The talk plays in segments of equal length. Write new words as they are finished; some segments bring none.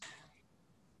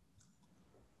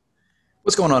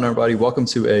What's going on, everybody? Welcome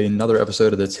to another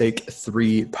episode of the Take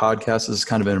 3 podcast. This is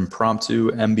kind of an impromptu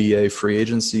NBA free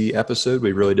agency episode.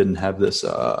 We really didn't have this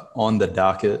on the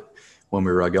docket when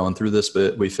we were going through this,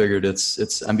 but we figured it's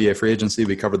NBA free agency.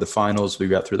 We covered the finals. We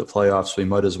got through the playoffs. We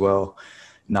might as well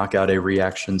knock out a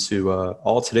reaction to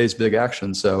all today's big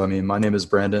action. So, my name is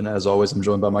Brandon. As always, I'm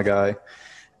joined by my guy,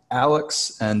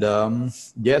 Alex. And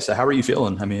so how are you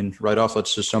feeling? Right off,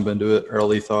 let's just jump into it.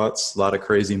 Early thoughts. A lot of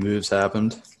crazy moves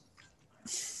happened.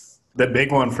 The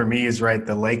big one for me is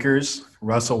the Lakers.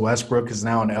 Russell Westbrook is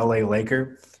now an LA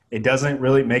Laker. It doesn't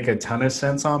really make a ton of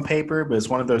sense on paper, but it's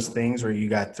one of those things where you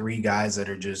got three guys that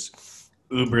are just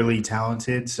uberly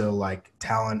talented. So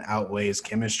talent outweighs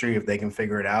chemistry. If they can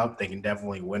figure it out, they can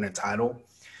definitely win a title.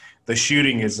 The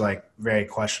shooting is very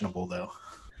questionable though.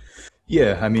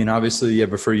 Yeah, obviously,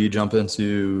 before you jump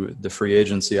into the free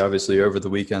agency, obviously over the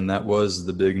weekend, that was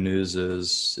the big news.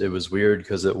 Is it was weird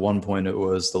because at one point it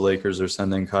was the Lakers are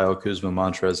sending Kyle Kuzma,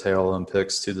 Montrezl Harrell, and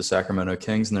picks to the Sacramento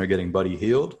Kings, and they're getting Buddy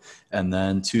Hield. And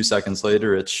then 2 seconds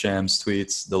later, it's Shams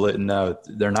tweets, no,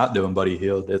 they're not doing Buddy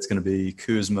Hield. It's going to be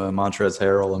Kuzma, Montrezl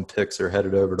Harrell, and picks are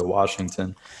headed over to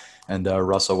Washington. And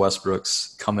Russell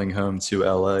Westbrook's coming home to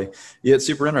LA. Yeah, it's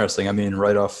super interesting.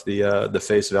 Right off the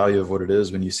face value of what it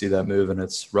is when you see that move, and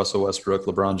it's Russell Westbrook,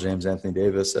 LeBron James, Anthony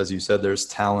Davis. As you said, there's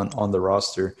talent on the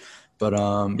roster. But,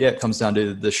 it comes down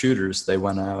to the shooters. They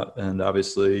went out, and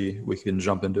obviously we can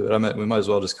jump into it. We might as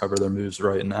well just cover their moves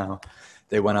right now.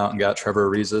 They went out and got Trevor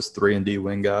Ariza, 3-and-D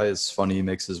wing guy. It's funny he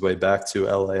makes his way back to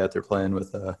LA after playing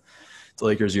with the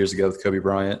Lakers years ago with Kobe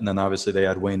Bryant. And then obviously they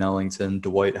had Wayne Ellington,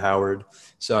 Dwight Howard.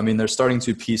 So, they're starting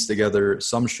to piece together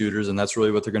some shooters, and that's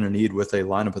really what they're going to need with a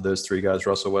lineup of those three guys.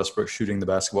 Russell Westbrook shooting the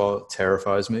basketball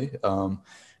terrifies me.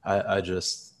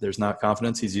 There's not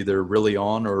confidence. He's either really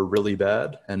on or really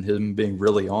bad, and him being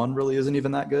really on really isn't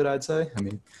even that good, I'd say.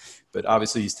 But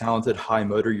obviously he's talented, high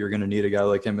motor. You're going to need a guy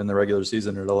like him in the regular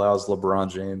season. It allows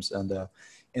LeBron James and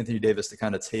Anthony Davis to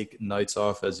kind of take nights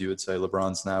off, as you would say.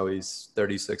 LeBron's now he's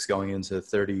 36 going into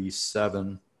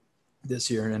 37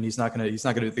 this year, and he's not going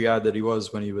to be the guy that he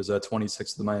was when he was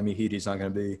 26 of the Miami Heat. He's not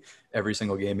going to be every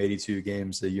single game, 82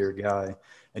 games a year guy.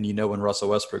 And when Russell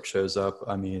Westbrook shows up,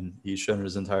 he's shown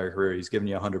his entire career. He's given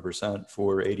you 100%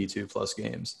 for 82 plus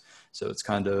games. So it's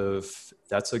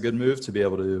that's a good move to be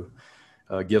able to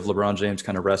give LeBron James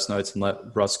kind of rest nights and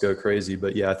let Russ go crazy.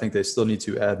 But yeah, I think they still need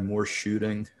to add more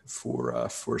shooting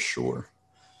for sure.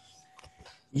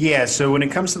 Yeah, so when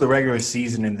it comes to the regular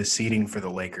season and the seeding for the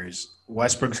Lakers,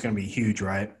 Westbrook's going to be huge,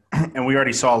 right? And we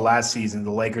already saw last season,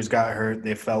 the Lakers got hurt.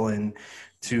 They fell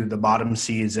into the bottom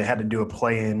seeds. They had to do a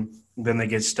play-in. Then they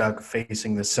get stuck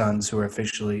facing the Suns, who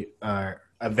are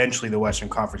eventually the Western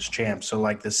Conference champs. So,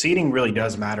 the seeding really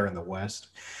does matter in the West.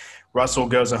 Russell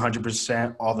goes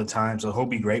 100% all the time, so he'll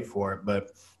be great for it.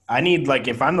 But I need,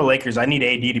 if I'm the Lakers, I need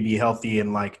AD to be healthy,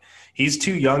 and, he's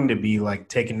too young to be,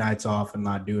 taking nights off and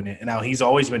not doing it. And now he's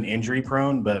always been injury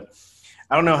prone, but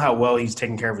I don't know how well he's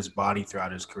taken care of his body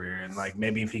throughout his career. And,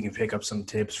 maybe if he can pick up some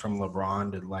tips from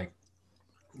LeBron to,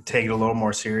 take it a little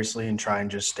more seriously and try and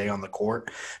just stay on the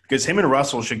court, because him and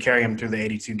Russell should carry him through the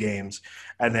 82 games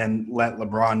and then let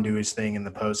LeBron do his thing in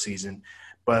the postseason.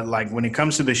 But, when it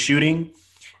comes to the shooting,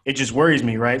 it just worries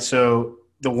me, right? So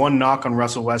the one knock on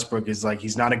Russell Westbrook is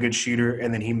he's not a good shooter,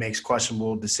 and then he makes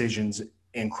questionable decisions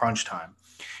in crunch time.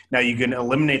 Now you can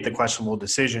eliminate the questionable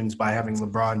decisions by having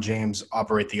LeBron James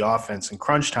operate the offense in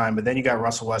crunch time, but then you got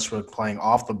Russell Westbrook playing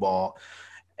off the ball.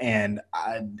 And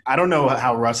I don't know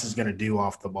how Russ is going to do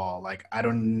off the ball. I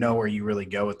don't know where you really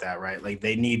go with that, right?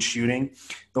 They need shooting.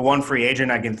 The one free agent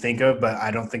I can think of, but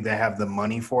I don't think they have the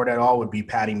money for it at all, would be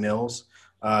Patty Mills,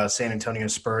 San Antonio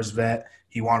Spurs vet.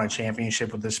 He won a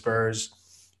championship with the Spurs.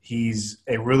 He's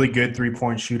a really good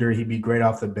three-point shooter. He'd be great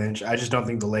off the bench. I just don't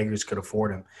think the Lakers could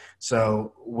afford him.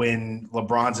 So when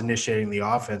LeBron's initiating the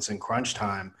offense in crunch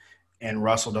time and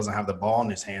Russell doesn't have the ball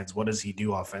in his hands, what does he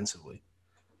do offensively?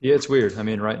 Yeah, it's weird.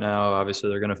 Right now, obviously,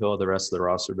 they're going to fill out the rest of the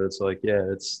roster, but it's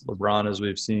it's LeBron, as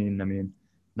we've seen.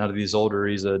 None of these older,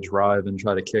 he's a drive and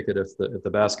try to kick it. If the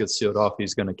basket's sealed off,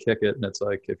 he's going to kick it. And it's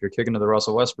if you're kicking to the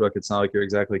Russell Westbrook, it's not like you're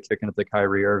exactly kicking it to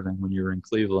Kyrie Irving when you're in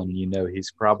Cleveland. He's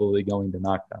probably going to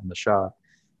knock down the shot.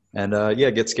 And,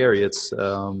 it gets scary. It's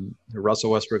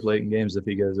Russell Westbrook late in games if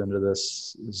he goes into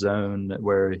this zone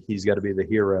where he's got to be the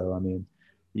hero.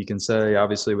 You can say,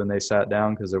 obviously, when they sat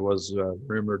down, because there was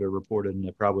rumored or reported, and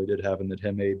it probably did happen, that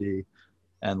him, AD,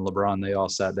 and LeBron, they all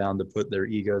sat down to put their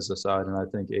egos aside. And I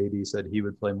think AD said he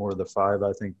would play more of the five.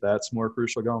 I think that's more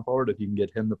crucial going forward. If you can get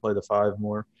him to play the five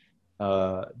more,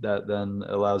 that then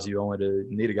allows you only to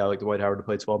need a guy like Dwight Howard to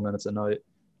play 12 minutes a night.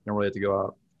 You don't really have to go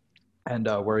out and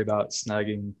worry about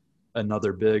snagging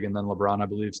another big, and then LeBron, I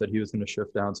believe, said he was going to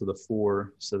shift down to the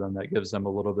 4. So then that gives them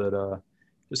a little bit,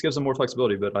 just gives them more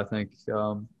flexibility. But I think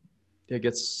it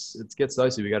gets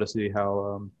dicey. We got to see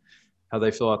how they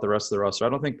fill out the rest of the roster. I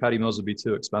don't think Patty Mills would be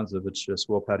too expensive. It's just,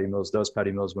 will Patty Mills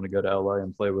want to go to LA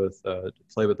and play with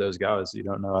those guys? You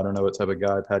don't know. I don't know what type of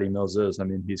guy Patty Mills is. I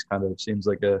mean, he's kind of seems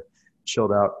like a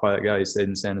chilled out, quiet guy. He stayed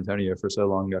in San Antonio for so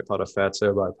long, got caught a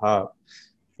fatso by Pop.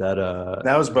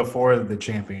 That was before the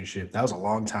championship. That was a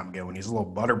long time ago when he's a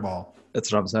little butterball.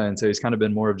 That's what I'm saying. So he's kind of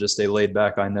been more of just a laid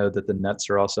back. I know that the Nets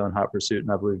are also in hot pursuit,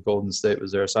 and I believe Golden State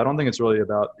was there. So I don't think it's really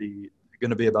going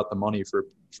to be about the money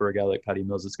for a guy like Patty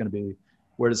Mills. It's going to be,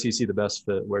 where does he see the best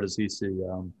fit? Where does he see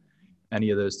any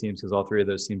of those teams? Because all three of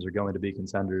those teams are going to be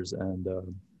contenders, and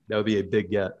that would be a big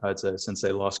get, I'd say, since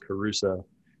they lost Caruso,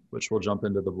 which we'll jump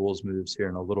into the Bulls moves here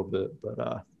in a little bit.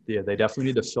 But yeah, they definitely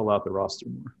need to fill out the roster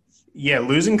more. Yeah,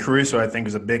 losing Caruso, I think,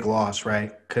 is a big loss,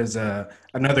 right? Because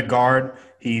another guard,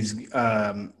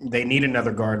 they need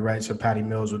another guard, right? So Patty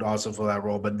Mills would also fill that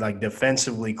role. But like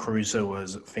defensively, Caruso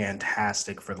was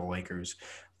fantastic for the Lakers.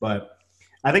 But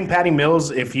I think Patty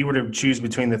Mills, if he were to choose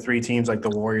between the three teams like the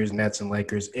Warriors, Nets, and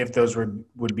Lakers, if those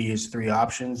would be his three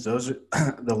options,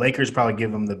 the Lakers probably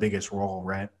give him the biggest role,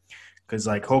 right? Because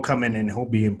like he'll come in and he'll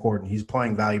be important. He's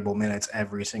playing valuable minutes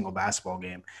every single basketball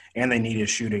game, and they need his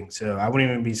shooting. So I wouldn't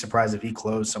even be surprised if he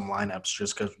closed some lineups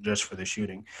just for the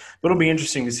shooting. But it'll be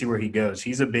interesting to see where he goes.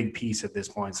 He's a big piece at this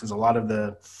point, since a lot of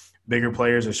the bigger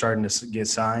players are starting to get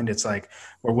signed. It's like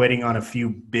we're waiting on a few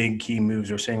big key moves.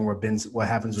 We're saying what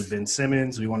happens with Ben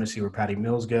Simmons. We want to see where Patty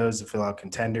Mills goes to fill out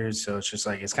contenders. So it's just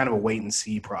like it's kind of a wait and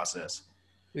see process.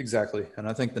 Exactly. And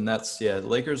I think the Nets,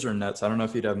 Lakers or Nets, I don't know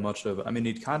if he'd have much of, I mean,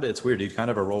 it's weird. He'd kind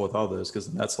of have a role with all those because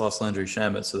the Nets lost Landry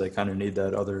Shamet, so they kind of need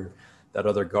that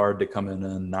other guard to come in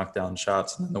and knock down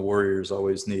shots. And then the Warriors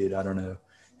always need, I don't know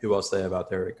who else they have out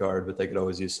there at guard, but they could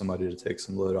always use somebody to take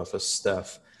some load off of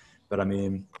Steph. But I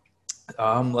mean,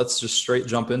 let's just straight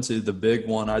jump into the big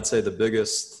one. I'd say the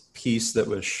biggest piece that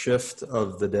was shift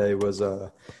of the day was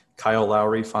Kyle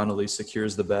Lowry finally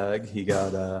secures the bag. He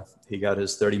got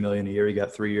his $30 million a year. He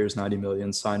got 3 years, $90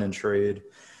 million sign and trade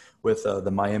with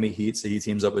the Miami Heat. So he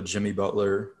teams up with Jimmy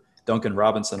Butler. Duncan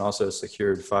Robinson also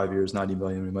secured 5 years, $90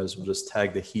 million. We might as well just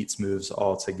tag the Heat's moves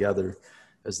all together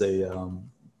as they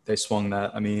swung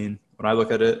that. I mean, when I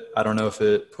look at it, I don't know if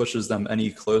it pushes them any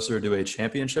closer to a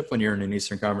championship when you're in an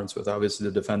Eastern Conference with obviously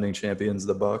the defending champions,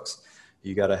 the Bucks.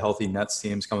 You got a healthy Nets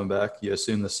teams coming back. You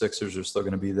assume the Sixers are still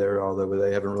going to be there, although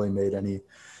they haven't really made any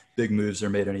big moves or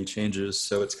made any changes.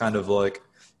 So it's kind of like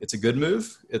it's a good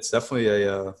move. It's definitely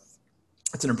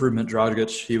it's an improvement. Dragic,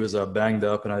 he was banged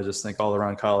up, and I just think all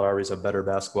around Kyle Lowry's a better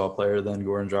basketball player than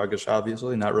Goran Dragic.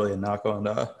 Obviously, not really a knock on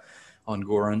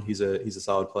Goran. He's a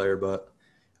solid player, but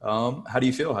how do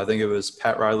you feel? I think it was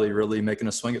Pat Riley really making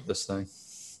a swing at this thing.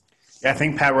 Yeah, I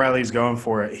think Pat Riley's going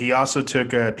for it. He also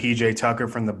took P.J. Tucker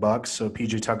from the Bucks. So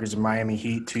P.J. Tucker's in Miami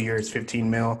Heat, 2 years, $15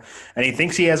 million. And he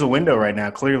thinks he has a window right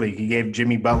now, clearly. He gave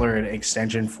Jimmy Butler an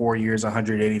extension, 4 years,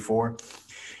 184.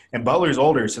 And Butler's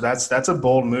older, so that's a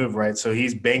bold move, right? So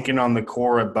he's banking on the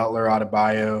core of Butler,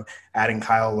 Adebayo, adding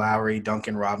Kyle Lowry,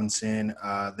 Duncan Robinson.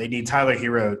 They need Tyler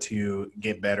Hero to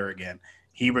get better again.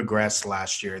 He regressed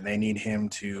last year. They need him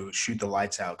to shoot the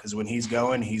lights out because when he's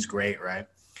going, he's great, right?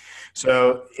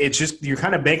 So it's just you're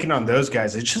kind of banking on those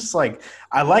guys. It's just like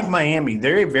I like Miami.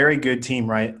 They're a very good team,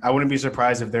 right? I wouldn't be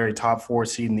surprised if they're a top 4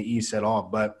 seed in the East at all.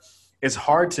 But it's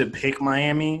hard to pick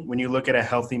Miami when you look at a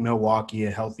healthy Milwaukee,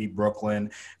 a healthy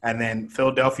Brooklyn, and then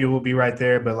Philadelphia will be right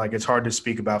there. But like it's hard to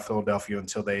speak about Philadelphia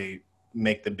until they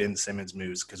make the Ben Simmons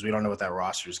moves because we don't know what that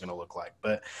roster is going to look like.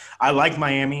 But I like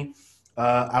Miami.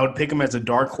 I would pick them as a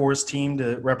dark horse team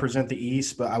to represent the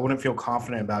East, but I wouldn't feel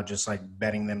confident about just like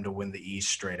betting them to win the East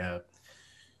straight up.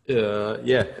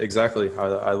 Yeah, exactly.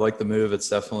 I like the move. It's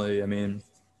definitely, I mean,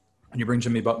 when you bring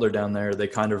Jimmy Butler down there, they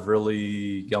kind of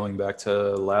really, going back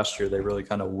to last year, they really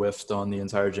kind of whiffed on the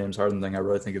entire James Harden thing. I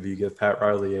really think if you give Pat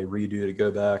Riley a redo to go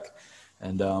back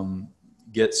and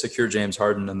get secure James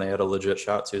Harden, and they had a legit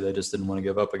shot to, they just didn't want to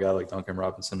give up a guy like Duncan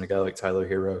Robinson, a guy like Tyler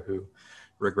Hero who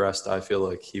regressed. I feel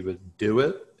like he would do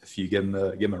it if you give him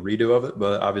a redo of it,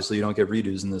 but obviously you don't get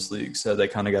redos in this league, so they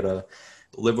kind of got to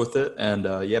live with it. And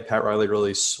Pat Riley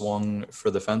really swung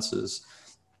for the fences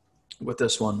with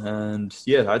this one. And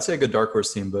I'd say a good dark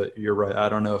horse team, but you're right. I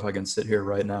don't know if I can sit here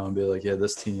right now and be like,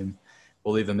 this team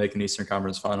will even make an Eastern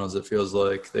Conference Finals. It feels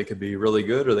like they could be really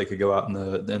good, or they could go out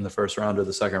in the first round or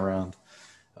the second round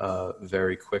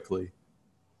very quickly.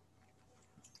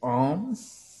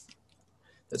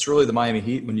 It's really the Miami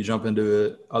Heat when you jump into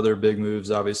it. Other big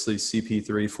moves, obviously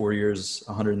CP3, 4 years,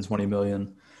 $120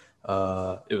 million.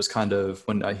 It was kind of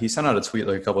when he sent out a tweet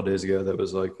like a couple of days ago that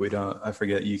was like, I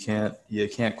forget, you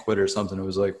can't quit or something. It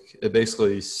was like, it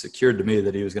basically secured to me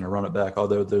that he was going to run it back.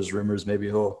 Although there's rumors maybe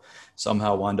he'll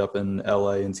somehow wind up in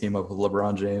LA and team up with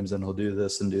LeBron James and he'll do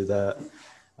this and do that.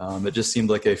 It just seemed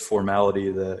like a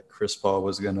formality that Chris Paul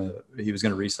was going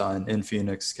to re-sign in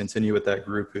Phoenix, continue with that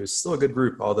group, who's still a good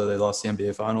group, although they lost the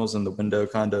NBA Finals and the window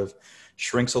kind of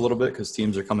shrinks a little bit because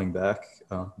teams are coming back.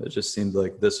 It just seemed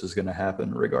like this was going to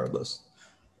happen regardless.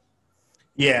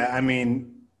 Yeah, I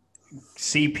mean,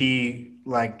 CP,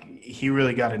 like, he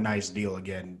really got a nice deal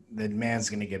again. The man's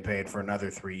going to get paid for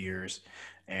another 3 years.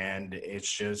 And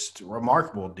it's just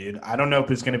remarkable, dude. I don't know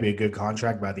if it's going to be a good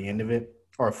contract by the end of it,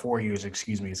 or 4 years,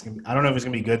 excuse me. I don't know if it's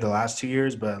going to be good the last 2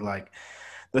 years, but like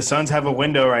the Suns have a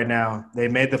window right now. They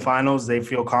made the finals. They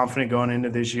feel confident going into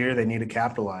this year. They need to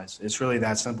capitalize. It's really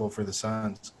that simple for the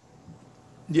Suns.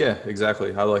 Yeah,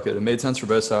 exactly. I like it. It made sense for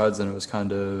both sides, and it was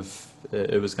kind of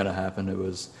it was going to happen. It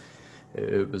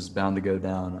was bound to go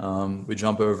down. We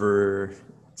jump over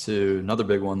to another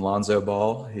big one, Lonzo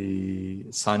Ball. He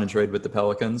signed and trade with the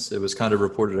Pelicans. It was kind of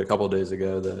reported a couple of days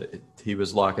ago that he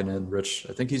was locking in Rich.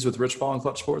 I think he's with Rich Paul and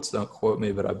Clutch Sports. Don't quote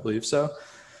me, but I believe so.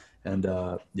 And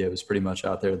yeah, it was pretty much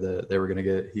out there that they were going to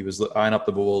get. He was eyeing up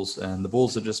the Bulls, and the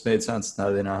Bulls have just made sense.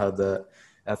 Now they now have that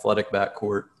athletic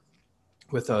backcourt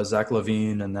with Zach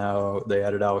LaVine, and now they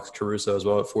added Alex Caruso as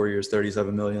well at 4 years,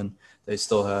 $37 million. They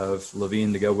still have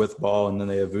LaVine to go with Ball, and then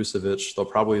they have Vucevic. They'll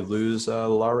probably lose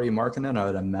Lowry Markkanen. I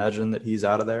would imagine that he's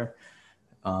out of there.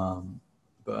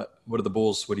 But what are the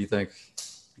Bulls? What do you think?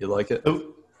 You like it?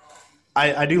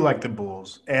 I do like the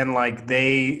Bulls. And, like,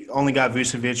 they only got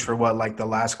Vucevic for what, like the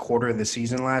last quarter of the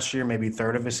season last year, maybe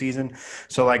third of a season.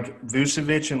 So, like,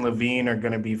 Vucevic and LaVine are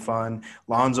going to be fun.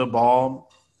 Lonzo Ball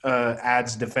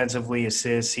adds defensively,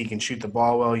 assists. He can shoot the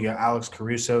ball well. You got Alex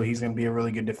Caruso. He's going to be a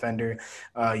really good defender.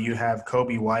 You have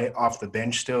Kobe White off the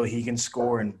bench still. He can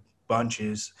score in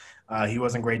bunches. He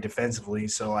wasn't great defensively.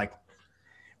 So, like,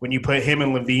 when you put him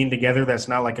and LaVine together, that's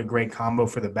not like a great combo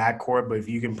for the backcourt. But if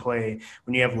you can play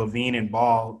when you have LaVine and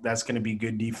Ball, that's going to be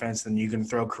good defense. Then you can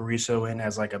throw Caruso in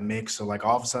as like a mix. So, like,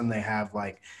 all of a sudden they have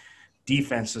like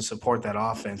defense to support that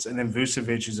offense. And then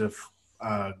Vucevic is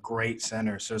a great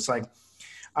center. So it's like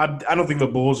I don't think the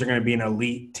Bulls are going to be an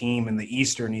elite team in the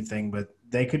East or anything, but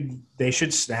they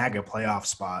should snag a playoff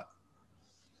spot.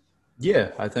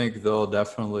 Yeah, I think they'll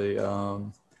definitely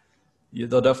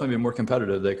be more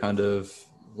competitive. They kind of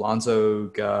Lonzo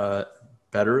got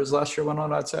better as last year went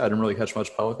on. I'd say I didn't really catch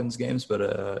much Pelicans games,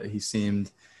 but he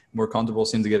seemed more comfortable,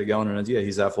 seemed to get it going. And yeah,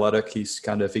 he's athletic. He's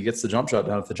kind of if he gets the jump shot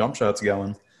down, if the jump shot's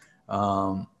going,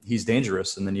 he's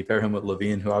dangerous. And then you pair him with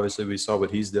LaVine, who obviously we saw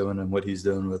what he's doing and what he's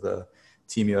doing with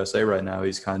Team USA right now.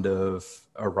 He's kind of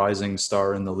a rising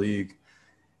star in the league,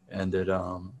 and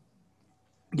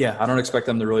yeah, I don't expect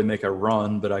them to really make a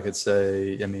run, but I could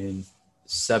say, I mean,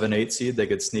 7-8 seed, they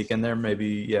could sneak in there.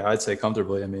 Maybe, yeah, I'd say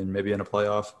comfortably. I mean, maybe in a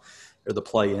playoff or the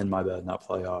play in, my bad, not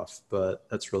playoff, but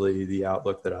that's really the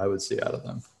outlook that I would see out of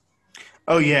them.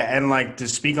 Oh yeah, and like to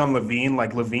speak on LaVine,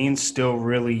 like LaVine's still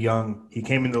really young. He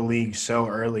came in the league so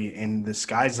early, and the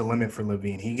sky's the limit for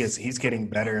LaVine. He's getting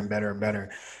better and better and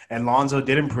better. And Lonzo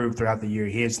did improve throughout the year.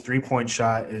 His 3-point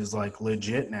shot is like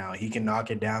legit now. He can knock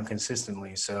it down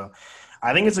consistently. So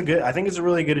I think it's a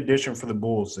really good addition for the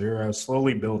Bulls. They're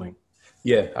slowly building.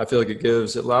 Yeah, I feel like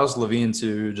it allows LaVine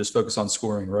to just focus on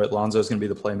scoring, right? Lonzo's going to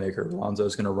be the playmaker.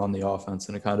 Lonzo's going to run the offense,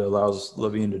 and it kind of allows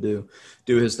LaVine to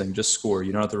do his thing, just score.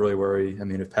 You don't have to really worry. I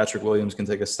mean, if Patrick Williams can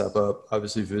take a step up,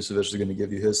 obviously Vucevic is going to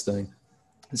give you his thing.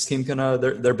 This team can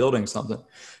they're building something.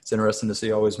 It's interesting to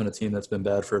see always when a team that's been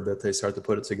bad for a bit, they start to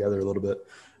put it together a little bit.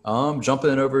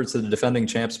 Jumping over to the defending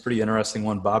champs, pretty interesting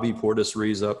one. Bobby Portis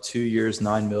rees up 2 years,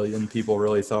 $9 million. People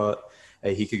really thought,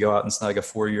 hey, he could go out and snag a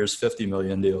 4 years, $50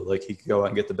 million deal. Like he could go out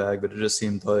and get the bag, but it just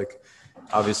seemed like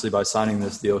obviously by signing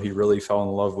this deal, he really fell in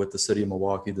love with the city of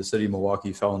Milwaukee. The city of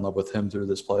Milwaukee fell in love with him through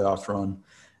this playoff run.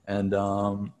 And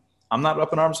I'm not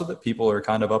up in arms with it. People are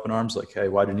kind of up in arms like, hey,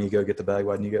 why didn't he go get the bag?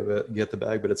 Why didn't he go get the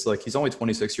bag? But it's like he's only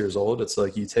 26 years old. It's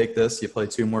like you take this, you play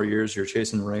 2 more years, you're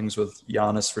chasing rings with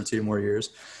Giannis for 2 more years,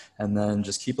 and then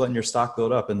just keep letting your stock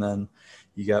build up. And then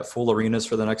you got full arenas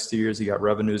for the next 2 years. You got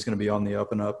revenues going to be on the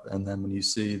up and up. And then when you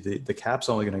see the cap's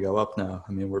only going to go up now.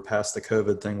 I mean, we're past the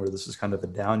COVID thing where this is kind of a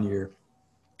down year.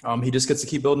 He just gets to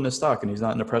keep building his stock, and he's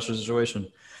not in a pressure situation.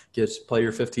 Play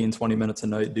your 15, 20 minutes a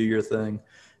night, do your thing,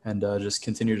 and just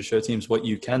continue to show teams what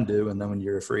you can do. And then when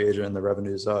you're a free agent and the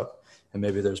revenue's up and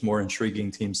maybe there's more intriguing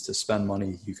teams to spend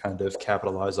money, you kind of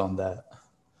capitalize on that.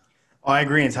 Oh, I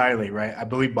agree entirely, right? I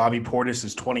believe Bobby Portis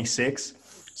is 26.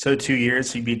 So 2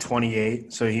 years, he'd be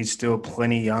 28. So he's still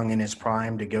plenty young in his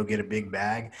prime to go get a big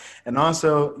bag. And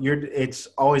also, it's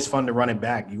always fun to run it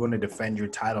back. You want to defend your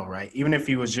title, right? Even if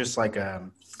he was just like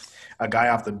a guy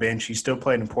off the bench, he still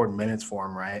played important minutes for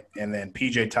him, right? And then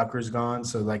PJ Tucker's gone,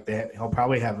 so like he'll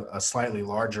probably have a slightly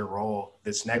larger role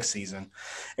this next season.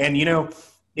 And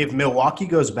if Milwaukee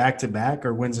goes back to back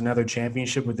or wins another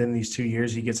championship within these 2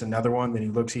 years, he gets another one, then he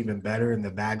looks even better, and the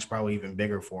bag's probably even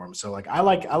bigger for him. So like I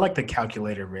like the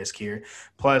calculated risk here.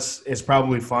 Plus, it's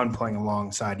probably fun playing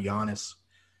alongside Giannis.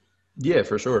 Yeah,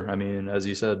 for sure. I mean, as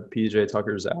you said, PJ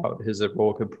Tucker's out. His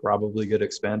role could probably get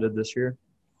expanded this year.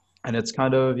 And it's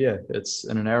kind of, yeah, it's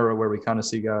in an era where we kind of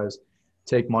see guys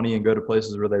take money and go to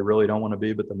places where they really don't want to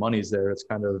be, but the money's there. It's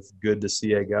kind of good to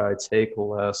see a guy take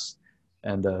less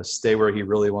and stay where he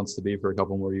really wants to be for a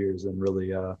couple more years and really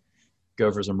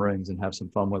go for some rings and have some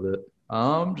fun with it.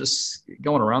 Just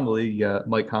going around the league,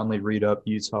 Mike Conley re-up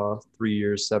Utah, 3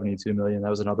 years, $72 million. That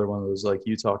was another one that was like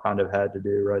Utah kind of had to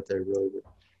do, right?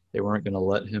 They weren't going to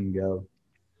let him go.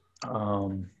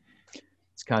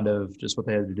 It's kind of just what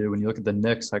they had to do. When you look at the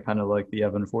Knicks, I kind of like the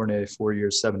Evan Fournier, 4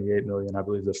 years, $78 million. I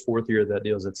believe the fourth year of that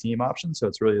deal is a team option. So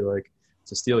it's really like,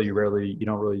 it's a steal. You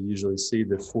don't really usually see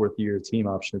the fourth year team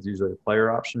option. It's usually a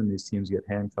player option. And these teams get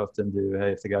handcuffed into,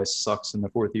 hey, if the guy sucks in the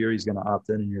fourth year, he's going to opt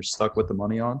in and you're stuck with the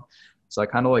money on. So I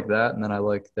kind of like that. And then I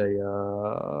like they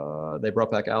brought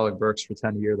back Alec Burks for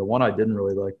 10 a year. The one I didn't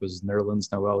really like was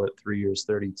Nerlens Noel at 3 years,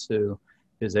 32.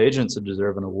 His agents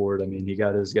deserve an award. I mean, he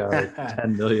got his guy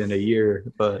 $10 million a year,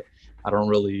 but I don't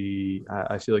really.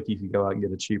 I feel like he could go out and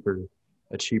get a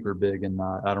cheaper big, and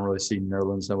not. I don't really see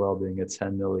Nerlens Noel being a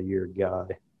 $10 million a year guy.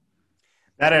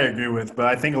 That I agree with, but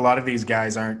I think a lot of these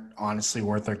guys aren't honestly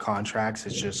worth their contracts.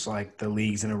 It's just like the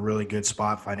league's in a really good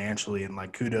spot financially, and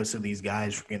like kudos to these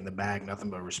guys for getting the bag,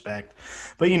 nothing but respect.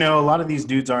 But a lot of these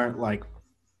dudes aren't like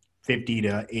 50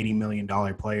 to $80 million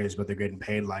players, but they're getting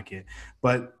paid like it.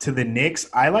 But to the Knicks,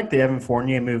 I like the Evan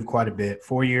Fournier move quite a bit.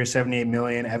 4 years, $78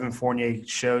 million. Evan Fournier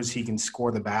shows he can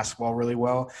score the basketball really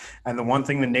well. And the one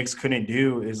thing the Knicks couldn't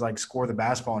do is like score the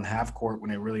basketball in half court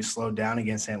when it really slowed down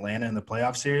against Atlanta in the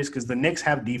playoff series, because the Knicks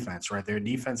have defense, right? They're a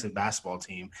defensive basketball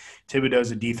team.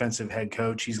 Thibodeau's a defensive head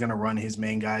coach. He's going to run his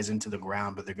main guys into the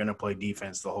ground, but they're going to play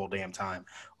defense the whole damn time,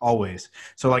 always.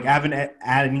 So like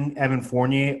adding Evan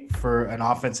Fournier for an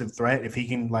offensive threat, if he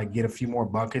can like get a few more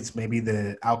buckets, maybe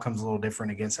the outcome's a little different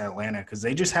against Atlanta, because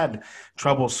they just had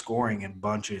trouble scoring in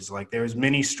bunches. Like there was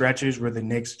many stretches where the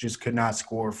Knicks just could not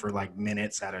score for like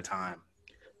minutes at a time.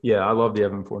 Yeah, I love the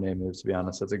Evan Fournier move, to be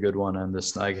honest. That's a good one, and to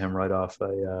snag him right off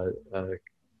a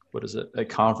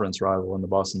conference rival in the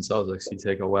Boston Celtics. You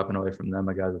take a weapon away from them,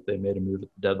 a guy that they made a move at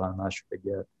the deadline last year to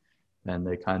get, and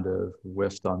they kind of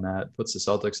whiffed on that. Puts the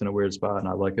Celtics in a weird spot, and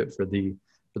I like it for the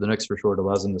Knicks for sure. It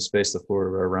allows them to space the floor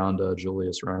around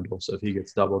Julius Randle. So if he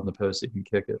gets doubled in the post, he can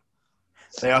kick it.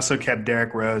 They also kept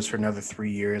Derrick Rose for another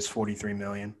 3 years, $43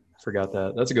 million. Forgot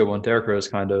that. That's a good one. Derrick Rose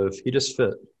he just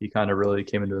fit. He kind of really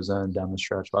came into his own down the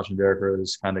stretch. Watching Derrick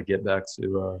Rose kind of get back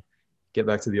to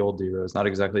the old D Rose. Not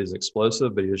exactly as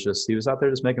explosive, but he was out there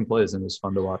just making plays, and it was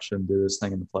fun to watch him do his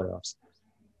thing in the playoffs.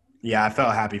 Yeah, I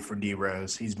felt happy for D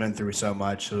Rose. He's been through so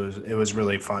much. So it was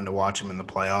really fun to watch him in the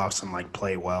playoffs and like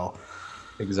play well.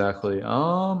 Exactly.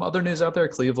 Other news out there: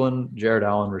 Cleveland, Jared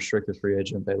Allen, restricted free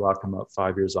agent. They locked him up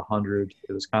 5 years, 100.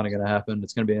 It was kind of going to happen.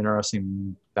 It's going to be an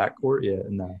interesting backcourt. Yeah,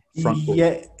 in the front court.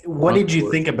 Yeah. What did you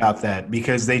think about that?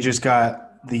 Because they just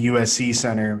got the USC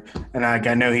center, and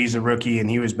I know he's a rookie and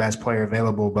he was best player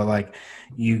available, but like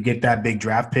you get that big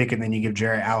draft pick and then you give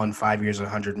Jared Allen 5 years,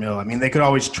 100 mil. I mean, they could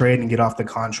always trade and get off the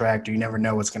contract, or you never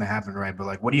know what's going to happen, right? But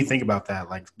like, what do you think about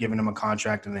that? Like giving him a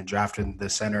contract and then drafting the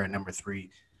center at number 3.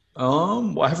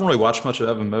 Well, I haven't really watched much of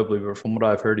Evan Mobley, but from what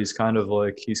I've heard, he's kind of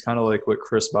like what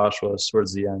Chris Bosh was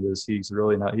towards the end.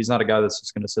 He's not a guy that's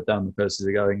just going to sit down in the post. He's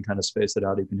a guy that can kind of space it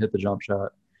out. He can hit the jump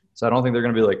shot. So I don't think they're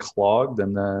going to be like clogged.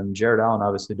 And then Jared Allen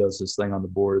obviously does this thing on the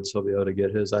boards. He'll be able to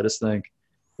get his. I just think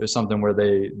there's something where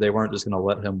they weren't just going to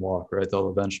let him walk, right? They'll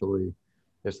eventually,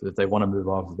 if they want to move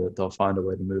off of it, they'll find a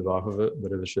way to move off of it.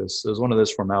 But it was one of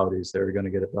those formalities. They were going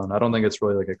to get it done. I don't think it's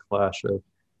really like a clash of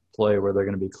play where they're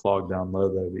going to be clogged down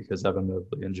low, though, because Evan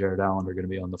Mobley and Jared Allen are going to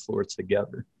be on the floor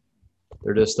together.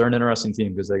 They're an interesting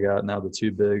team because they got now the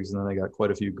 2 bigs, and then they got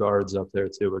quite a few guards up there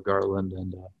too with Garland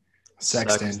and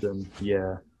Sexton.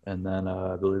 Yeah, and then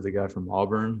I believe the guy from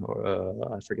Auburn,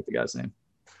 or I forget the guy's name.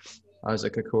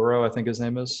 Isaac Okoro, I think his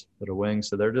name is, at a wing.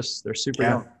 So they're super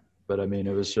young. But I mean,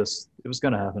 it was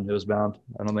going to happen. It was bound.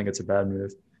 I don't think it's a bad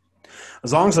move.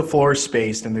 As long as the floor is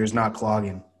spaced and there's not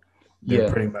clogging.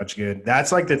 They're pretty much good.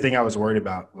 That's like the thing I was worried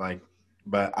about. Like,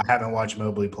 but I haven't watched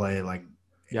Mobley play. Like,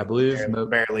 yeah, I believe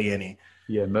barely any.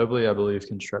 Yeah, Mobley, I believe,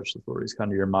 can stretch the floor. He's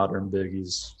kind of your modern big.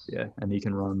 And he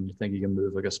can run. I think he can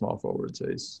move like a small forward. So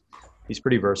he's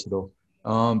pretty versatile.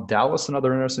 Dallas,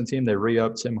 another interesting team. They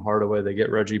re-up Tim Hardaway. They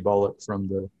get Reggie Bullock from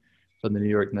the New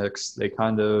York Knicks. They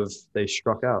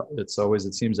struck out. It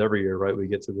seems every year, right? We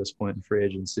get to this point in free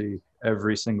agency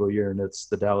every single year, and it's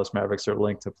the Dallas Mavericks are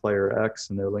linked to player X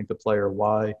and they're linked to player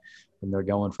Y, and they're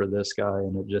going for this guy.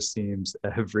 And it just seems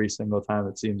every single time,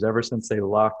 it seems ever since since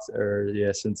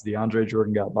DeAndre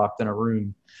Jordan got locked in a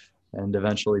room and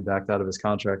eventually backed out of his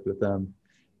contract with them,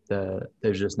 that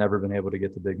they've just never been able to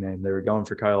get the big name. They were going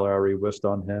for Kyle Lowry, whiffed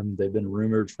on him. They've been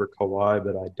rumored for Kawhi,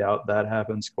 but I doubt that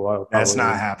happens. That's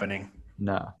not happening.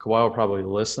 Kawhi will probably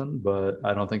listen, but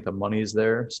I don't think the money's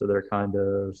there. So they're kind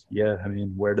of,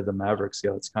 where did the Mavericks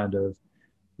go? It's kind of,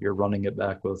 you're running it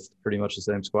back with pretty much the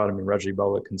same squad. I mean, Reggie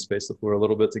Bullock can space the floor a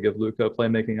little bit to give Luka a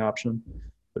playmaking option,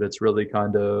 but it's really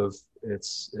kind of,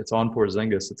 it's on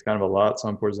Porzingis. It's kind of a lot. It's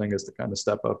on Porzingis to kind of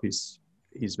step up. He's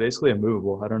basically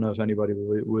immovable. I don't know if anybody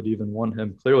would even want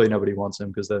him. Clearly nobody wants him,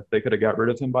 because if they could have got rid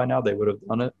of him by now, they would have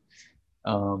done it.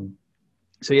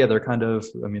 They're kind of,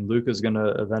 Luka's going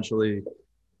to eventually,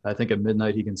 I think at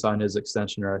midnight he can sign his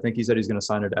extension, or I think he said he's going to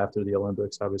sign it after the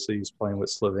Olympics. Obviously he's playing with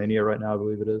Slovenia right now, I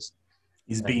believe it is.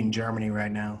 He's beating Germany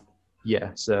right now. Yeah,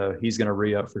 so he's going to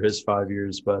re-up for his 5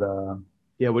 years. But,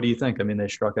 what do you think? They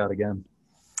struck out again.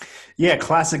 Yeah,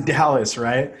 classic Dallas,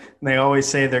 right? And they always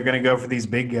say they're going to go for these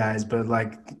big guys. But,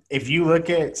 if you look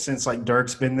at since,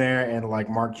 Dirk's been there and,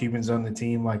 Mark Cuban's on the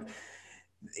team,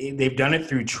 they've done it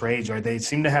through trades, right? They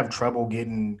seem to have trouble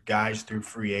getting guys through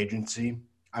free agency.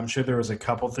 I'm sure there was a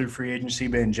couple through free agency,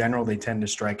 but in general, they tend to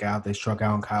strike out. They struck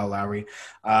out on Kyle Lowry.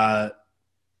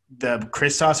 The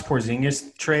Kristaps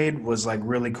Porzingis trade was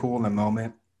really cool in the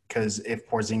moment, because if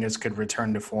Porzingis could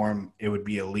return to form, it would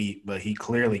be elite, but he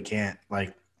clearly can't.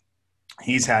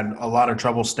 He's had a lot of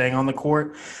trouble staying on the court.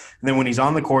 And then when he's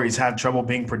on the court, he's had trouble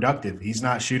being productive. He's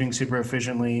not shooting super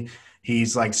efficiently.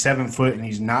 He's 7 foot and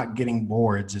he's not getting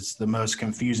boards. It's the most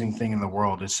confusing thing in the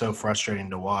world. It's so frustrating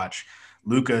to watch.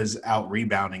 Luka's out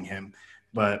rebounding him.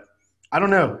 But I don't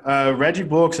know. Reggie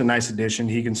Bullock's a nice addition.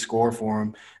 He can score for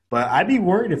him. But I'd be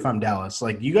worried if I'm Dallas.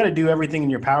 You got to do everything in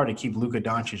your power to keep Luka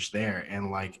Doncic there and,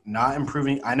 not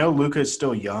improving. I know Luka is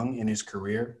still young in his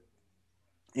career,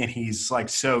 and he's,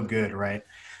 so good, right?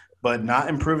 But not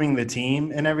improving the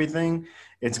team and everything,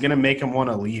 it's going to make him want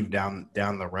to leave down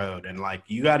the road. And,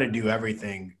 you got to do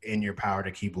everything in your power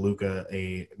to keep Luka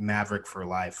a Maverick for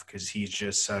life, because he's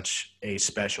just such a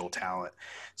special talent.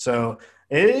 So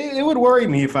it would worry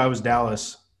me if I was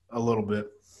Dallas a little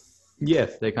bit. Yeah,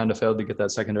 they kind of failed to get that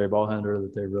secondary ball handler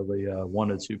that they really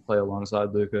wanted to play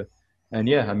alongside Luka. And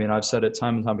I've said it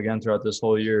time and time again throughout this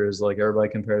whole year, is everybody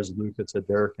compares Luka to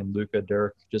Dirk and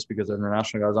Dirk just because they're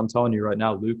international guys. I'm telling you right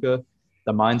now, Luka,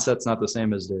 the mindset's not the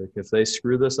same as Dirk. If they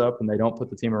screw this up and they don't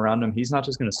put the team around him, he's not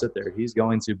just going to sit there. He's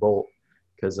going to bolt,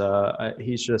 because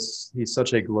he's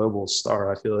such a global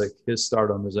star. I feel like his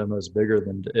stardom is almost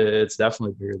it's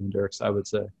definitely bigger than Dirk's, I would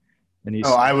say. And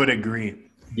I would agree.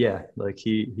 Yeah,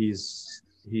 he's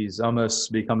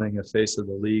almost becoming a face of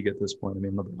the league at this point.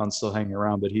 LeBron's still hanging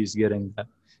around, but he's getting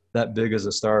that big as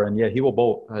a star. And, he will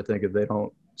bolt, I think, if they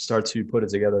don't start to put it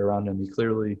together around him. He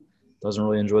clearly doesn't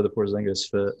really enjoy the Porzingis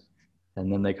fit,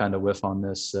 and then they kind of whiff on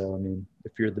this. So,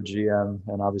 if you're the GM,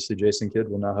 and obviously Jason Kidd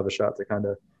will now have a shot to kind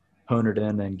of hone it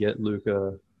in and get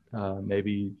Luka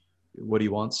maybe what he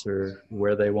wants or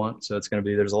where they want. So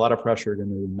there's a lot of pressure going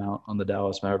to mount on the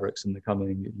Dallas Mavericks in the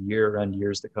coming year and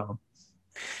years to come.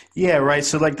 Yeah, right.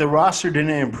 So, the roster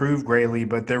didn't improve greatly,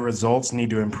 but their results need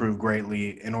to improve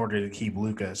greatly in order to keep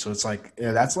Luka. So it's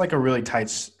that's a really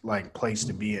tight place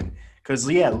to be in, because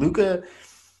Luka,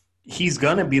 he's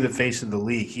gonna be the face of the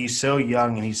league. He's so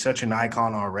young and he's such an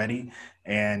icon already,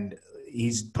 and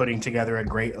he's putting together a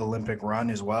great Olympic run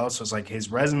as well. So it's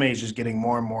his resume is just getting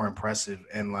more and more impressive.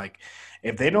 And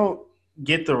if they don't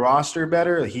get the roster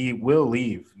better, he will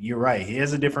leave. You're right. He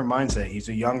has a different mindset. He's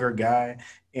a younger guy,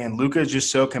 and Luka is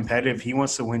just so competitive. He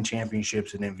wants to win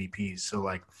championships and MVPs. So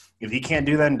if he can't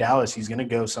do that in Dallas, he's going to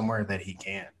go somewhere that he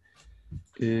can.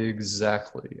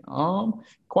 Exactly.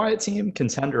 Quiet team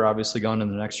contender, obviously, going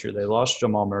into the next year. They lost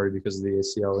Jamal Murray because of the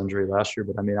ACL injury last year.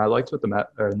 But I liked what the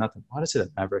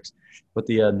Mavericks, but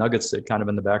the Nuggets did kind of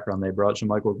in the background. They brought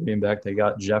JaMychal Green back. They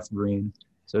got Jeff Green.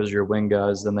 So those are your wing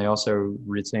guys. Then they also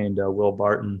retained Will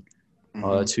Barton,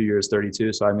 2 years,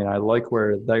 32. So, I like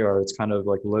where they are. It's kind of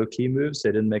low-key moves.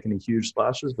 They didn't make any huge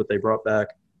splashes, but they brought back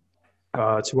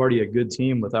to already a good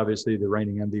team with obviously the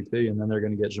reigning MVP, and then they're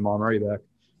going to get Jamal Murray back.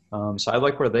 So I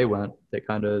like where they went. They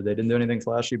didn't do anything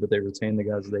flashy, but they retained the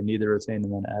guys they need to retain,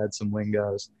 and then add some wing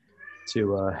guys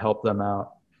to help them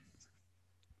out.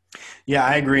 Yeah,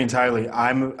 I agree entirely.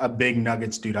 I'm a big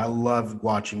Nuggets dude. I love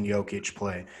watching Jokic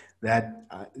play. That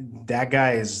that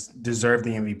guy is deserved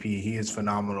the MVP. He is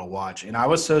phenomenal to watch. And I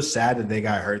was so sad that they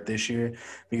got hurt this year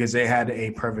because they had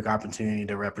a perfect opportunity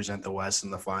to represent the West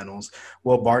in the finals.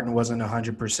 Will Barton wasn't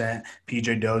 100%.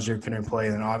 PJ Dozier couldn't play.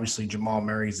 And obviously Jamal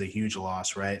Murray is a huge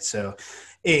loss, right? So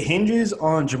it hinges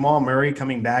on Jamal Murray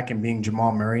coming back and being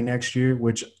Jamal Murray next year,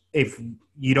 which if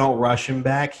you don't rush him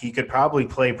back, he could probably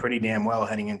play pretty damn well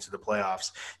heading into the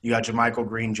playoffs. You got JaMychal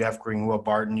Green, Jeff Green, Will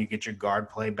Barton. You get your guard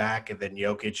play back, and then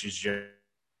Jokic is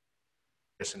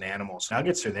just an animal. So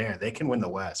Nuggets are there. They can win the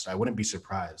West. I wouldn't be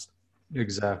surprised.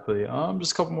 Exactly.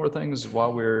 Just a couple more things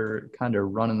while we're kind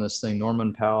of running this thing.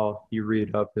 Norman Powell, he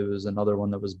read up. It was another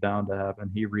one that was bound to happen.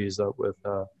 He rees up with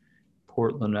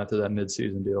Portland after that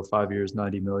midseason deal, 5 years,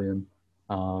 90 million.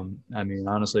 I mean,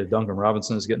 honestly, if Duncan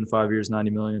Robinson is getting 5 years,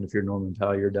 90 million, if you're Norman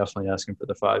Powell, you're definitely asking for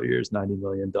the 5 years, 90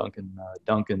 million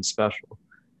Duncan special,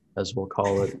 as we'll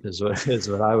call it, is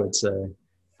what I would say.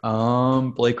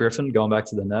 Blake Griffin going back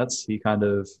to the Nets,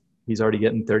 he's already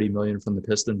getting 30 million from the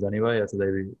Pistons anyway after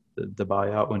the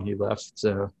buyout when he left.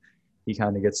 So he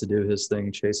kind of gets to do his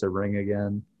thing, chase a ring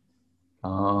again.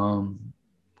 Um,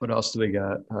 what else do we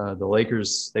got? The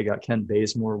Lakers, they got Kent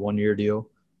Bazemore, 1 year deal.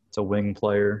 It's a wing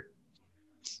player.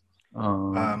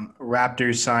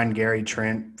 Raptors signed Gary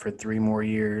Trent for 3 more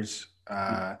years.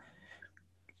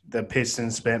 The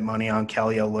Pistons spent money on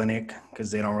Kelly Olynyk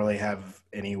because they don't really have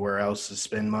anywhere else to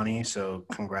spend money. So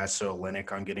congrats to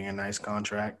Olynyk on getting a nice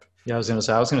contract. Yeah, I was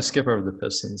gonna skip over the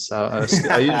Pistons.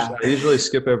 I usually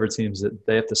skip over teams that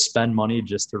they have to spend money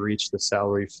just to reach the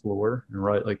salary floor. And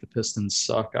right, like the Pistons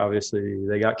suck. Obviously,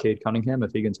 they got Cade Cunningham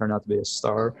if he can turn out to be a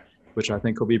star, which I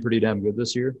think will be pretty damn good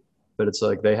this year. But it's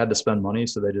like they had to spend money,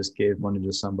 so they just gave money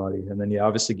to somebody. And then yeah,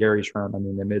 obviously Gary Trent. I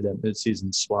mean, they made that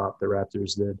midseason swap. The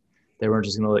Raptors did. They weren't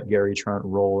just gonna let Gary Trent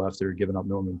roll after giving up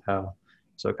Norman Powell,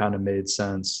 so it kind of made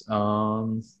sense.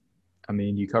 I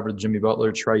mean, you covered Jimmy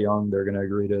Butler, Trae Young. They're going to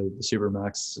agree to the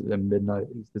Supermax at midnight.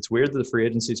 It's weird that the free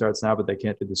agency starts now, but they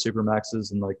can't do the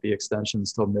Supermaxes and like the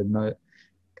extensions till midnight.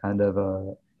 Kind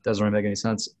of doesn't really make any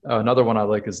sense. Another one I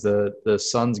like is the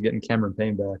Suns getting Cameron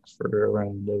Payne back for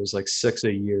around, it was like 6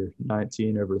 a year,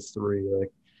 19 over 3.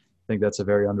 Like, I think that's a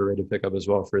very underrated pickup as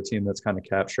well for a team that's kind of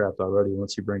cap strapped already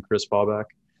once you bring Chris Paul back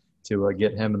to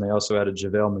get him. And they also added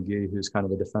JaVale McGee, who's kind of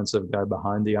the defensive guy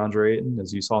behind DeAndre Ayton.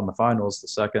 As you saw in the finals, the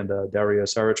second Dario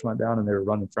Saric went down and they were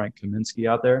running Frank Kaminsky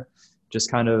out there.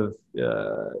 Just kind of,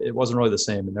 it wasn't really the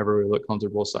same. It never really looked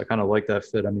comfortable. So I kind of like that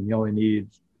fit. I mean, you only need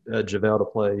JaVale to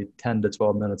play 10 to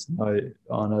 12 minutes a night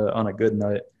on a good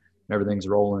night. And everything's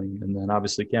rolling. And then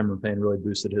obviously Cameron Payne really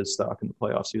boosted his stock in the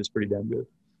playoffs. He was pretty damn good.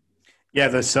 Yeah,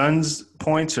 the Suns'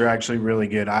 points are actually really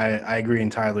good. I agree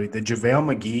entirely. The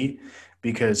JaVale McGee,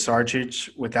 because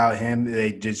Sarchic, without him,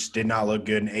 they just did not look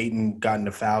good. And Aiton got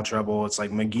into foul trouble. It's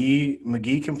like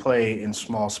McGee can play in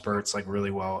small spurts like really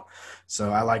well.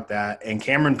 So I like that. And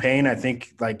Cameron Payne, I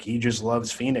think like he just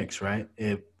loves Phoenix, right?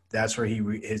 That's where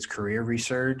his career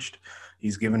resurged.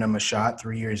 He's given him a shot,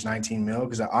 3 years, 19 mil.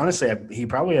 Because honestly, he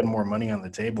probably had more money on the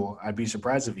table. I'd be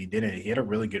surprised if he didn't. He had a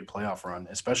really good playoff run,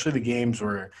 especially the games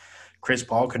where Chris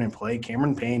Paul couldn't play.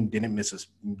 Cameron Payne didn't miss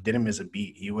a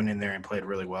beat. He went in there and played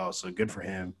really well. So good for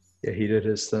him. Yeah, he did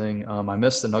his thing. I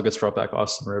missed the Nuggets brought back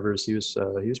Austin Rivers. He was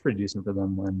pretty decent for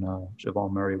them when Jamal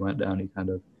Murray went down.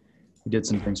 He did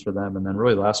some things for them. And then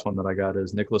really last one that I got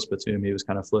is Nicholas Batum. He was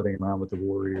kind of floating around with the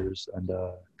Warriors and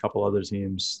a couple other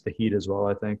teams, the Heat as well,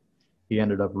 I think. He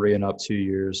ended up re up 2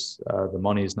 years. The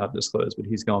money is not disclosed, but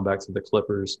he's going back to the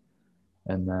Clippers.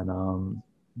 And then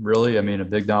really, I mean, a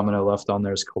big domino left on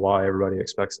there is Kawhi. Everybody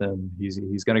expects him. He's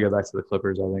going to go back to the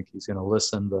Clippers. I think he's going to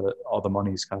listen, but all the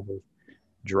money's kind of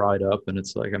dried up. And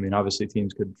it's like, I mean, obviously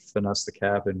teams could finesse the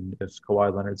cap. And if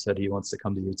Kawhi Leonard said he wants to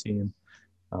come to your team,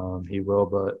 he will.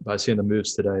 But by seeing the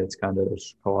moves today, it's kind of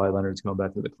Kawhi Leonard's going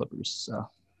back to the Clippers. So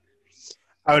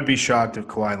I would be shocked if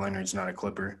Kawhi Leonard's not a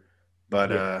Clipper.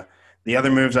 But yeah. the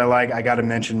other moves I like, I got to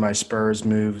mention my Spurs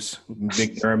moves.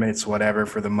 Big Dermot's, whatever,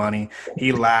 for the money.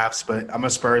 He laughs, but I'm a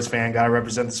Spurs fan. Got to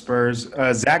represent the Spurs.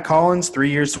 Zach Collins, 3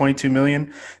 years, $22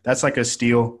 million. That's like a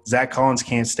steal. Zach Collins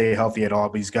can't stay healthy at all,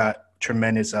 but he's got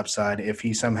tremendous upside. If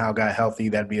he somehow got healthy,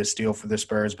 that'd be a steal for the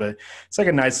Spurs. But it's like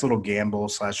a nice little gamble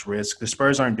 / risk. The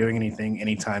Spurs aren't doing anything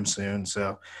anytime soon,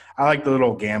 so I like the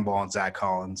little gamble on Zach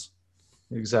Collins.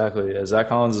 Exactly. Yeah, Zach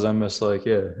Collins is almost like,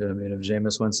 yeah, I mean, if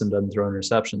Jameis Winston doesn't throw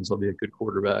interceptions, he'll be a good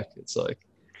quarterback. It's like,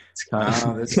 it's kind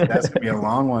Oh, that's gonna be a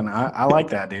long one. I like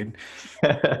that, dude.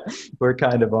 of, we're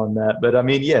kind of on that. But I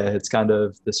mean, yeah, it's kind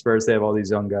of the Spurs, they have all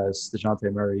these young guys,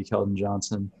 DeJounte Murray, Keldon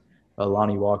Johnson.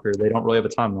 Lonnie Walker. They don't really have a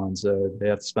timeline, so they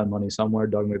have to spend money somewhere.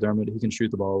 Doug McDermott, he can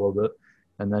shoot the ball a little bit.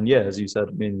 And then, yeah, as you said,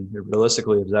 I mean,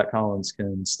 realistically, if Zach Collins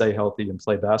can stay healthy and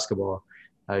play basketball,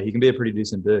 he can be a pretty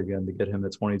decent big. And to get him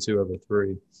at 22 over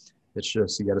three, it's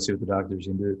just you got to see what the doctors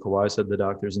can do. Kawhi said the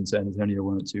doctors in San Antonio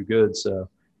weren't too good, so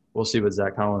we'll see what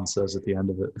Zach Collins says at the end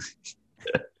of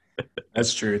it.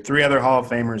 That's true. 3 other Hall of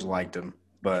Famers liked him,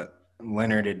 but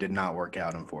Leonard, it did not work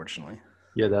out, unfortunately.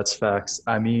 Yeah, that's facts.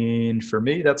 I mean, for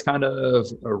me, that's kind of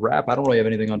a wrap. I don't really have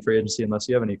anything on free agency unless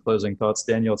you have any closing thoughts.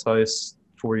 Daniel Tice,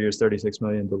 4 years, 36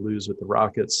 million to lose with the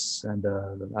Rockets, and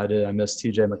I missed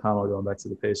T.J. McConnell going back to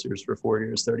the Pacers for 4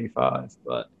 years, 35.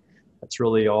 But that's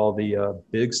really all the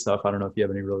big stuff. I don't know if you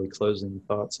have any really closing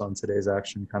thoughts on today's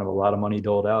action. Kind of a lot of money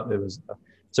doled out. It was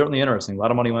certainly interesting. A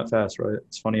lot of money went fast, right?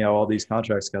 It's funny how all these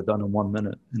contracts got done in 1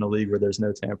 minute in a league where there's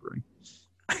no tampering.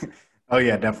 Oh,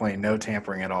 yeah, definitely. No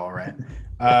tampering at all, right?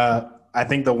 I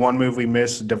think the one move we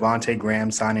missed, Devontae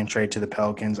Graham signing trade to the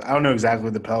Pelicans. I don't know exactly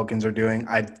what the Pelicans are doing.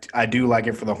 I do like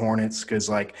it for the Hornets because,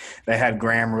 like, they had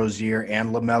Graham, Rozier,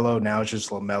 and LaMelo. Now it's just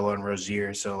LaMelo and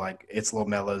Rozier. So, like, it's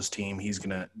LaMelo's team. He's going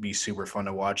to be super fun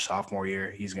to watch sophomore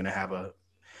year. He's going to have a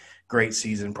great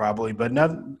season probably. But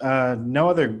no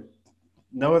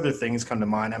other things come to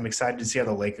mind. I'm excited to see how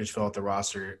the Lakers fill out the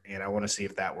roster, and I want to see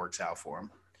if that works out for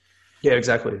them. Yeah,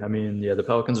 exactly. I mean, yeah, the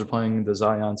Pelicans are playing the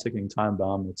Zion ticking time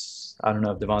bomb. I don't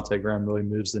know if Devontae Graham really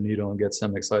moves the needle and gets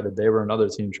him excited. They were another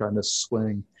team trying to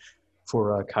swing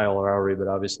for Kyle Lowry, but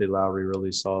obviously Lowry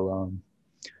really saw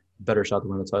better shot to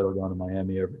win the title going to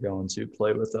Miami over going to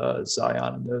play with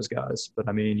Zion and those guys. But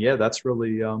I mean, yeah, that's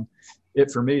really it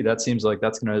for me. That seems like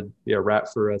that's going to be a wrap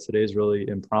for today's really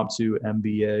impromptu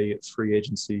NBA free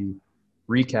agency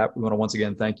recap. We want to once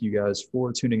again thank you guys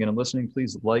for tuning in and listening.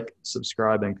 Please like,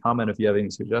 subscribe, and comment if you have any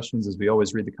suggestions, as we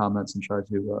always read the comments and try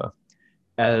to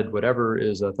add whatever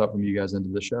is thought from you guys into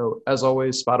the show. As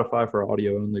always, Spotify for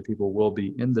audio only people will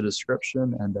be in the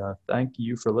description. And thank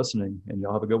you for listening, and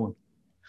y'all have a good one.